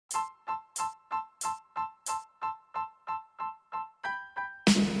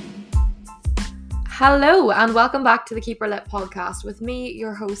Hello and welcome back to the Keep Her Lit podcast with me,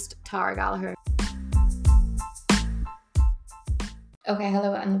 your host, Tara Gallagher. Okay,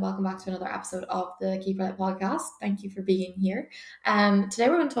 hello and welcome back to another episode of the Keep Her Lit podcast. Thank you for being here. Today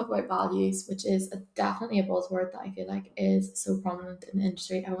we're going to talk about values, which is definitely a buzzword that I feel like is so prominent in the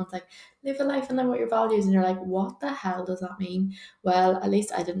industry. Everyone's like, live a life and then what your values, and you're like, what the hell does that mean? Well, at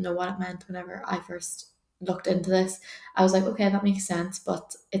least I didn't know what it meant whenever I first looked into this. I was like, okay, that makes sense,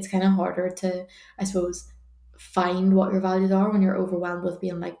 but it's kind of harder to, I suppose, find what your values are when you're overwhelmed with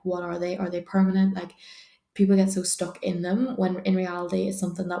being like, what are they? Are they permanent? Like, people get so stuck in them when in reality it's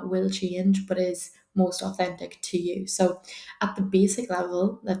something that will change but is most authentic to you. So at the basic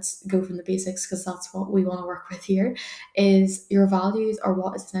level, let's go from the basics because that's what we want to work with here, is your values are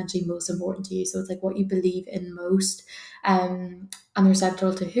what is essentially most important to you. So it's like what you believe in most, and they're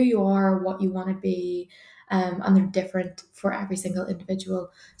central to who you are, what you want to be, and they're different for every single individual.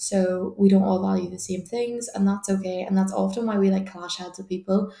 So we don't all value the same things, and that's okay. And that's often why we like clash heads with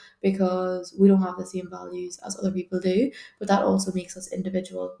people, because we don't have the same values as other people do. But that also makes us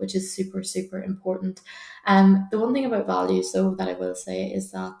individual, which is super, super important. The one thing about values, though, that I will say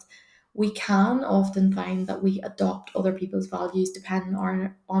is that we can often find that we adopt other people's values depending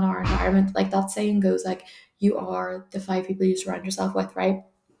on our environment. Like that saying goes, like, you are the 5 people you surround yourself with, right?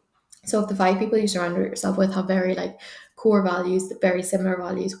 So if the 5 people you surround yourself with have very like core values, very similar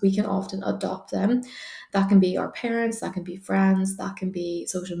values, we can often adopt them. That can be our parents, that can be friends, that can be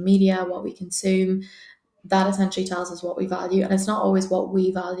social media, what we consume. That essentially tells us what we value. And it's not always what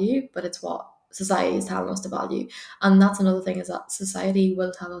we value, but it's what society is telling us to value. And that's another thing, is that society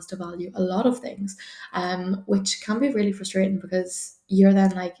will tell us to value a lot of things, which can be really frustrating because you're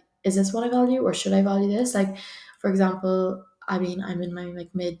then like, is this what I value or should I value this? Like, for example, I mean, I'm in my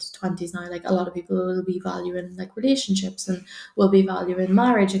like mid-20s now. Like a lot of people will be valuing like relationships and will be valuing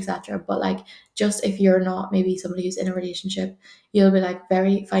marriage, etc. But like, just if you're not maybe somebody who's in a relationship, you'll be like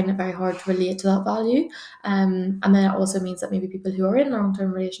find it very hard to relate to that value. And then it also means that maybe people who are in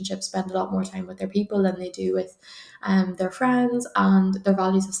long-term relationships spend a lot more time with their people than they do with their friends, and their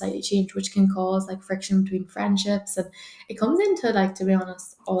values have slightly changed, which can cause like friction between friendships. And it comes into, like, to be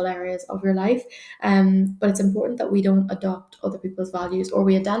honest, all areas of your life. But it's important that we don't adopt other people's values, or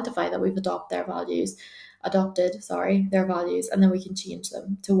we identify that we've adopted their values, and then we can change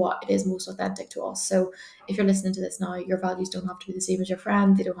them to what it is most authentic to us. So if you're listening to this now, your values don't have to be the same as your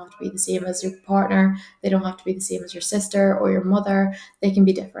friend, they don't have to be the same as your partner, they don't have to be the same as your sister or your mother. They can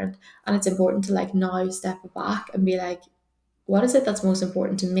be different, and it's important to like now step back and be like, what is it that's most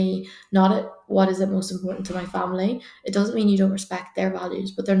important to me, not what is it most important to my family. It doesn't mean you don't respect their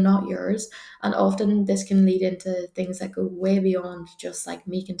values, but they're not yours. And often this can lead into things that go way beyond just like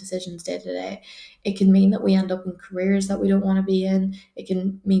making decisions day to day. It can mean that we end up in careers that we don't want to be in. It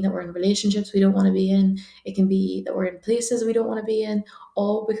can mean that we're in relationships we don't want to be in. It can be that we're in places we don't want to be in,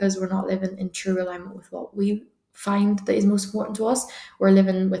 all because we're not living in true alignment with what we find that is most important to us. We're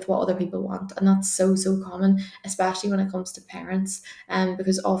living with what other people want, and that's so, so common, especially when it comes to parents.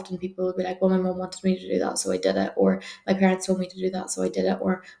 Because often people will be like, well, my mom wanted me to do that, so I did it, or my parents told me to do that, so I did it,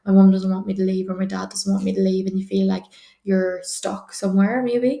 or my mom doesn't want me to leave, or my dad doesn't want me to leave, and you feel like you're stuck somewhere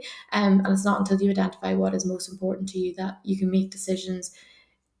maybe. And it's not until you identify what is most important to you that you can make decisions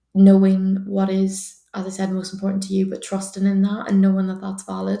knowing what is, as I said, most important to you, but trusting in that and knowing that that's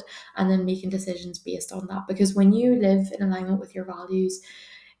valid, and then making decisions based on that. Because when you live in alignment with your values,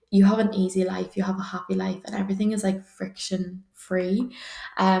 you have an easy life, you have a happy life, and everything is like friction free.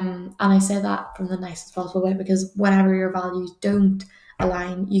 And I say that from the nicest possible way, because whenever your values don't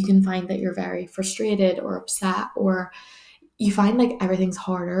align, you can find that you're very frustrated or upset, or you find like everything's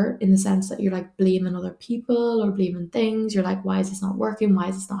harder in the sense that you're like blaming other people or blaming things. You're like, why is this not working? Why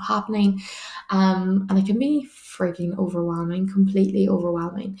is this not happening? And it can be freaking overwhelming, completely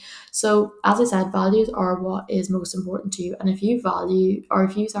overwhelming. So as I said, values are what is most important to you. And if you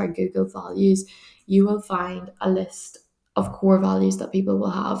Google values, you will find a list of core values that people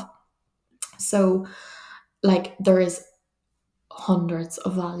will have. So like there is hundreds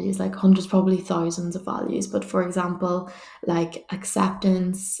of values, like hundreds, probably thousands of values. But for example, like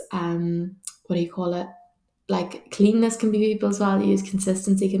acceptance, what do you call it? Like cleanness can be people's values,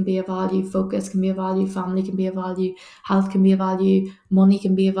 consistency can be a value, focus can be a value, family can be a value, health can be a value, money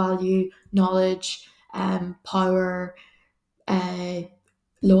can be a value, knowledge, power, uh,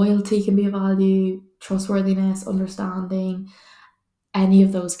 loyalty can be a value, trustworthiness, understanding. Any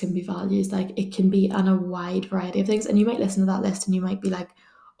of those can be values. Like it can be on a wide variety of things, and you might listen to that list and you might be like,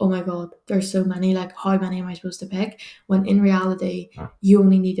 oh my god, there's so many, like how many am I supposed to pick? When in reality you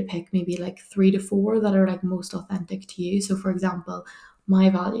only need to pick maybe like 3 to 4 that are like most authentic to you. So for example, my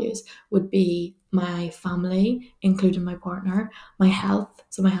values would be my family, including my partner, my health,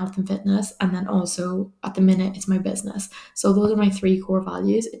 so my health and fitness, and then also at the minute it's my business. So those are my three core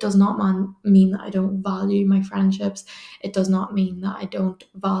values. It does not mean that I don't value my friendships. It does not mean that I don't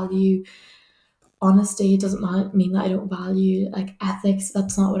value honesty. It doesn't mean that I don't value like ethics.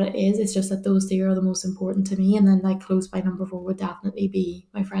 That's not what it is. It's just that those three are the most important to me. And then like close by number four would definitely be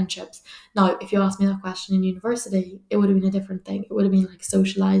my friendships. Now, if you asked me that question in university, it would have been a different thing. It would have been like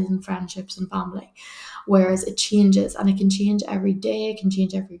socializing, friendships, and family. Whereas it changes, and it can change every day, it can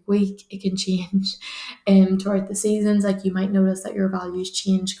change every week, it can change throughout the seasons. Like you might notice that your values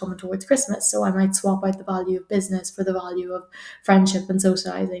change coming towards Christmas. So I might swap out the value of business for the value of friendship and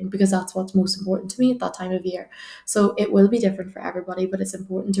socializing because that's what's most important to me at that time of year. So it will be different for everybody, but it's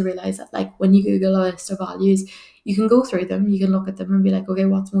important to realize that like when you Google a list of values, you can go through them, you can look at them and be like, okay,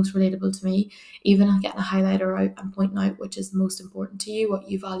 what's most relatable to me? Even getting a highlighter out and pointing out which is the most important to you, what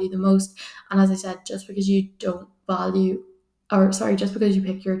you value the most. And as I said, just because you don't value, or sorry, just because you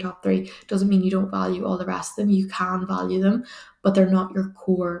pick your top three doesn't mean you don't value all the rest of them. You can value them, but they're not your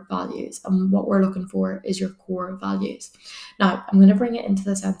core values. And what we're looking for is your core values. Now, I'm going to bring it into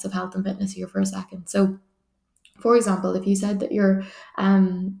the sense of health and fitness here for a second. So, for example, if you said that your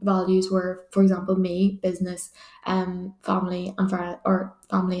values were, for example, me, business, family and or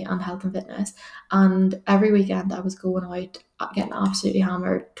family and health and fitness, and every weekend I was going out getting absolutely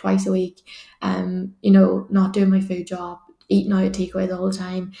hammered twice a week, not doing my food job, eating out at takeaway all the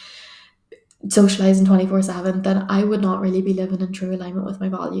time, socializing 24/7, then I would not really be living in true alignment with my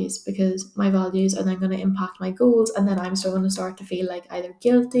values, because my values are then going to impact my goals, and then I'm still going to start to feel like either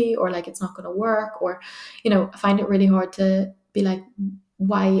guilty or like it's not going to work, or I find it really hard to be like,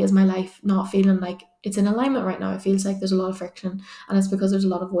 why is my life not feeling like it's in alignment right now? It feels like there's a lot of friction, and it's because there's a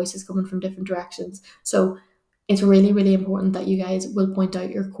lot of voices coming from different directions. So it's really, really important that you guys will point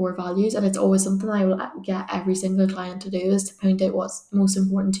out your core values. And it's always something I will get every single client to do, is to point out what's most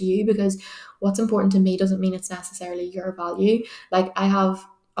important to you, because what's important to me doesn't mean it's necessarily your value. Like I have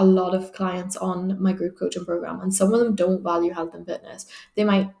a lot of clients on my group coaching program, and some of them don't value health and fitness. They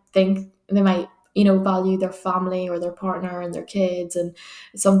might value their family or their partner and their kids and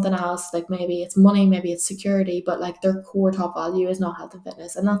something else, like maybe it's money, maybe it's security, but like their core top value is not health and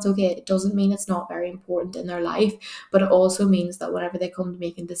fitness, and that's okay. It doesn't mean it's not very important in their life, but it also means that whenever they come to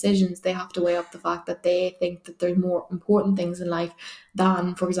making decisions, they have to weigh up the fact that they think that there's more important things in life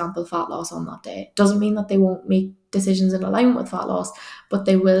than, for example, fat loss on that day. It doesn't mean that they won't make decisions in alignment with fat loss, but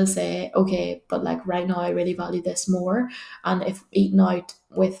they will say, okay, but like right now I really value this more, and if eating out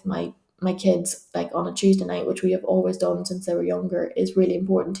with my kids like on a Tuesday night, which we have always done since they were younger, is really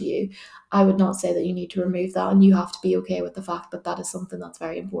important to you, I would not say that you need to remove that, and you have to be okay with the fact that that is something that's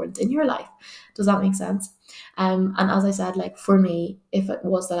very important in your life. Does that make sense? And as I said, like for me, if it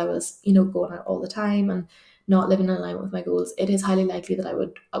was that I was going out all the time and not living in line with my goals, it is highly likely that I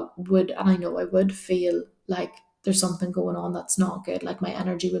would, and I know I would feel like there's something going on that's not good. Like my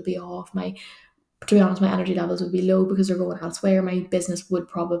energy would be off, to be honest, my energy levels would be low because they're going elsewhere. My business would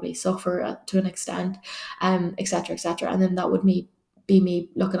probably suffer to an extent, etc., etc. And then that would be me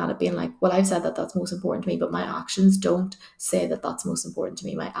looking at it being like, well, I've said that that's most important to me, but my actions don't say that that's most important to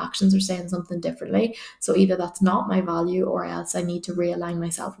me. My actions are saying something differently. So either that's not my value, or else I need to realign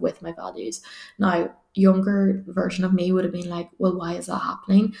myself with my values. Now, younger version of me would have been like, well, why is that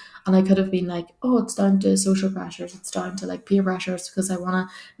happening? And I could have been like, oh, it's down to social pressures, it's down to like peer pressures because I want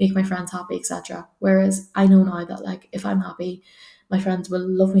to make my friends happy, etc. Whereas I know now that like if I'm happy, my friends will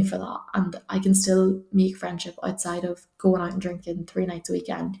love me for that, and I can still make friendship outside of going out and drinking 3 nights a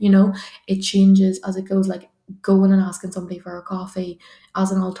weekend. It changes as it goes. Like going and asking somebody for a coffee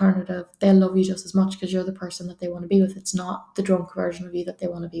as an alternative, they'll love you just as much because you're the person that they want to be with. It's not the drunk version of you that they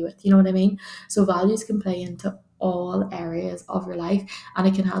want to be with. You know what I mean? So values can play into all areas of your life, and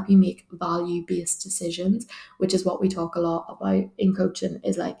it can help you make value-based decisions, which is what we talk a lot about in coaching.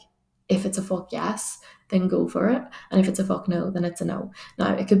 Is like, if it's a fuck yes, then go for it, and if it's a fuck no, then it's a no.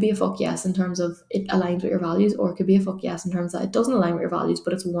 Now, it could be a fuck yes in terms of it aligns with your values, or it could be a fuck yes in terms that it doesn't align with your values,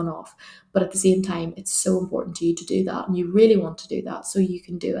 but it's a one-off. But at the same time, it's so important to you to do that, and you really want to do that, so you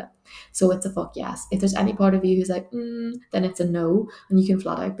can do it. So it's a fuck yes. If there's any part of you who's like, then it's a no, and you can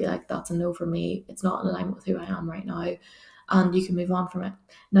flat out be like, that's a no for me. It's not in alignment with who I am right now, and you can move on from it.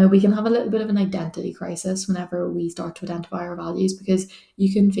 Now, we can have a little bit of an identity crisis whenever we start to identify our values, because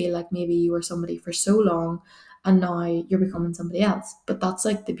you can feel like maybe you were somebody for so long and now you're becoming somebody else. But that's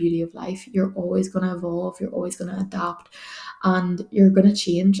like the beauty of life. You're always going to evolve, you're always going to adapt. and you're going to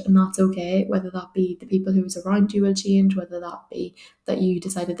change, and that's okay. Whether that be the people who's around you will change, whether that be that you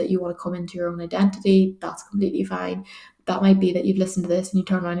decided that you want to come into your own identity, that's completely fine. That might be that you've listened to this and you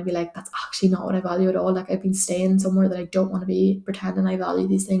turn around and be like, that's actually not what I value at all. Like, I've been staying somewhere that I don't want to be, pretending I value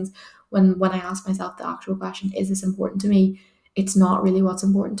these things. When I ask myself the actual question, is this important to me? It's not really what's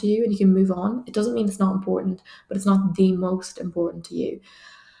important to you, and you can move on. It doesn't mean it's not important, but it's not the most important to you.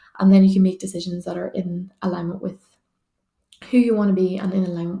 And then you can make decisions that are in alignment with who you want to be and in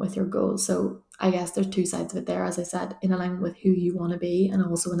alignment with your goals. So I guess there's two sides of it there, as I said, in alignment with who you want to be and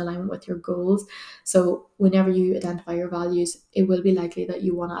also in alignment with your goals. So whenever you identify your values, it will be likely that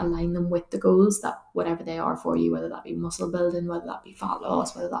you want to align them with the goals, that whatever they are for you, whether that be muscle building, whether that be fat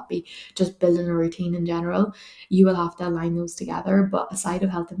loss, whether that be just building a routine in general, you will have to align those together. But aside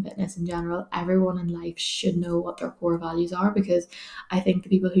of health and fitness in general, everyone in life should know what their core values are, because I think the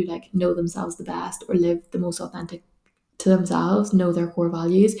people who like know themselves the best or live the most authentic to themselves know their core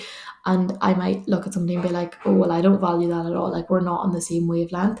values. And I might look at somebody and be like, oh, well, I don't value that at all. Like, we're not on the same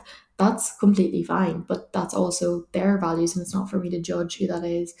wavelength. That's completely fine. But that's also their values. And it's not for me to judge who that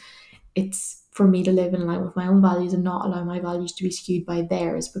is. It's for me to live in line with my own values and not allow my values to be skewed by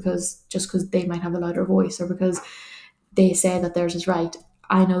theirs, because just because they might have a louder voice or because they say that theirs is right.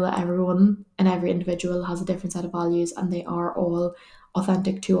 I know that everyone and every individual has a different set of values, and they are all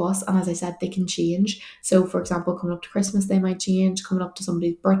authentic to us. And as I said, they can change. So, for example, coming up to Christmas, they might change. Coming up to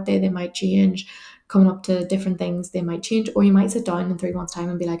somebody's birthday, they might change. Coming up to different things, they might change. Or you might sit down in 3 months' time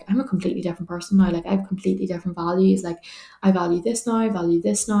and be like, I'm a completely different person now. Like, I have completely different values. Like, I value this now, I value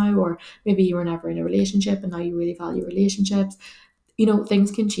this now. Or maybe you were never in a relationship and now you really value relationships. Things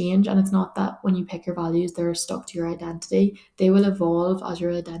can change, and it's not that when you pick your values, they're stuck to your identity. They will evolve as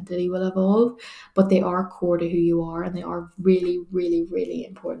your identity will evolve, but they are core to who you are, and they are really, really, really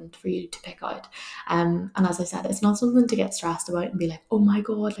important for you to pick out. And as I said, it's not something to get stressed about and be like, oh my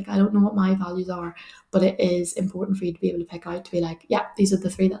God, like I don't know what my values are, but it is important for you to be able to pick out, to be like, yeah, these are the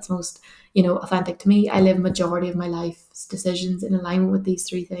three that's most, authentic to me. I live majority of my life's decisions in alignment with these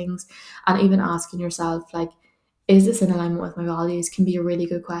three things. And even asking yourself, like, is this in alignment with my values, can be a really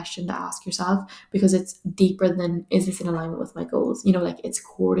good question to ask yourself, because it's deeper than is this in alignment with my goals. Like, it's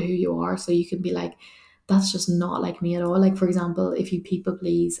core to who you are. So you can be like, that's just not like me at all. Like, for example, if you people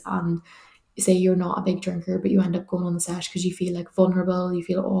please and say you're not a big drinker, but you end up going on the sesh because you feel like vulnerable, you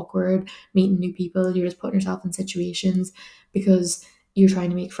feel awkward meeting new people, you're just putting yourself in situations because you're trying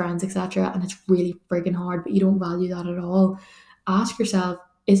to make friends, etc., and it's really friggin' hard, but you don't value that at all. Ask yourself,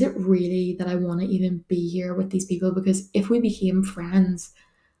 is it really that I want to even be here with these people? Because if we became friends,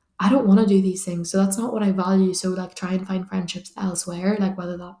 I don't want to do these things. So that's not what I value. So, like, try and find friendships elsewhere, like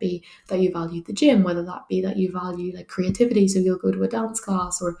whether that be that you value the gym, whether that be that you value like creativity. So you'll go to a dance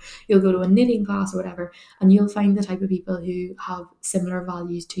class or you'll go to a knitting class or whatever, and you'll find the type of people who have similar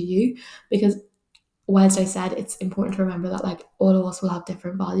values to you. Because whilst I said it's important to remember that like all of us will have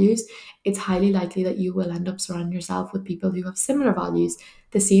different values, it's highly likely that you will end up surrounding yourself with people who have similar values.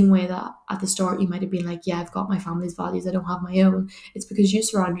 The same way that at the start you might have been like, yeah, I've got my family's values, I don't have my own. It's because you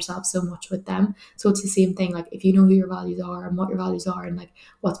surround yourself so much with them. So it's the same thing. Like, if you know who your values are and what your values are and like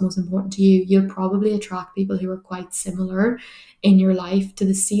what's most important to you, you'll probably attract people who are quite similar in your life to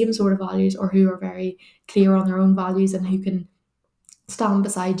the same sort of values, or who are very clear on their own values and who can stand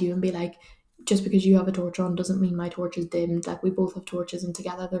beside you and be like, just because you have a torch on doesn't mean my torch is dimmed. Like, we both have torches and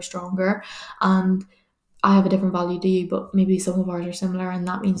together they're stronger. And I have a different value to you, but maybe some of ours are similar, and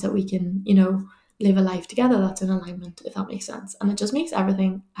that means that we can, live a life together that's in alignment, if that makes sense. And it just makes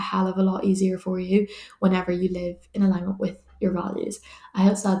everything a hell of a lot easier for you whenever you live in alignment with your values. I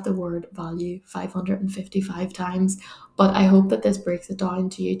have said the word value 555 times, but I hope that this breaks it down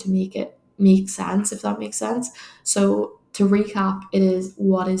to you to make it make sense, if that makes sense. So to recap, it is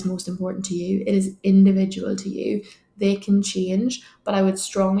what is most important to you. It is individual to you. They can change, but I would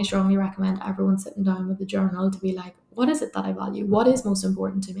strongly, strongly recommend everyone sitting down with a journal to be like, what is it that I value? What is most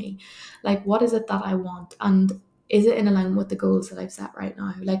important to me? Like, what is it that I want? And is it in alignment with the goals that I've set right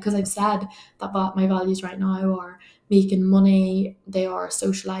now? Like, because I've said that my values right now are making money, they are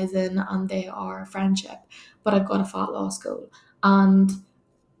socializing, and they are friendship, but I've got a fat loss goal. And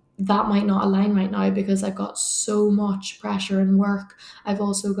that might not align right now because I've got so much pressure and work. I've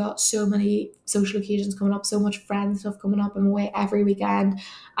also got so many social occasions coming up, so much friend stuff coming up. I'm away every weekend.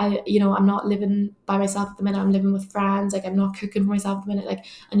 I'm not living by myself at the minute. I'm living with friends. Like, I'm not cooking for myself at the minute. Like,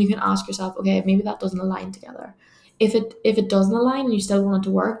 and you can ask yourself, okay, maybe that doesn't align together. if it doesn't align and you still want it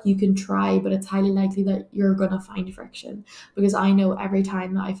to work, you can try, but it's highly likely that you're gonna find friction. Because I know every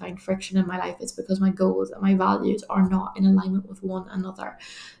time that I find friction in my life, it's because my goals and my values are not in alignment with one another.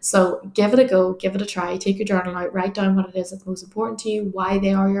 So give it a go, give it a try, take your journal out, write down what it is that's most important to you, why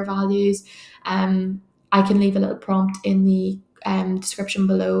they are your values. I can leave a little prompt in the description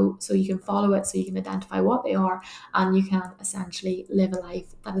below so you can follow it, so you can identify what they are, and you can essentially live a life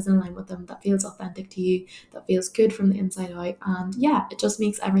that is in line with them, that feels authentic to you, that feels good from the inside out. And yeah, it just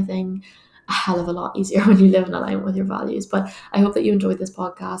makes everything a hell of a lot easier when you live in alignment with your values. But I hope that you enjoyed this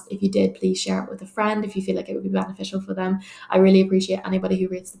podcast. If you did, please share it with a friend if you feel like it would be beneficial for them. I really appreciate anybody who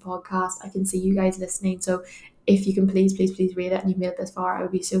rates the podcast. I can see you guys listening, so if you can please rate it and you've made it this far, I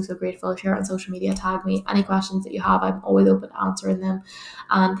would be so grateful. Share it on social media, tag me. Any questions that you have, I'm always open to answering them.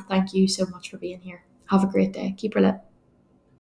 And thank you so much for being here. Have a great day. Keep her lit.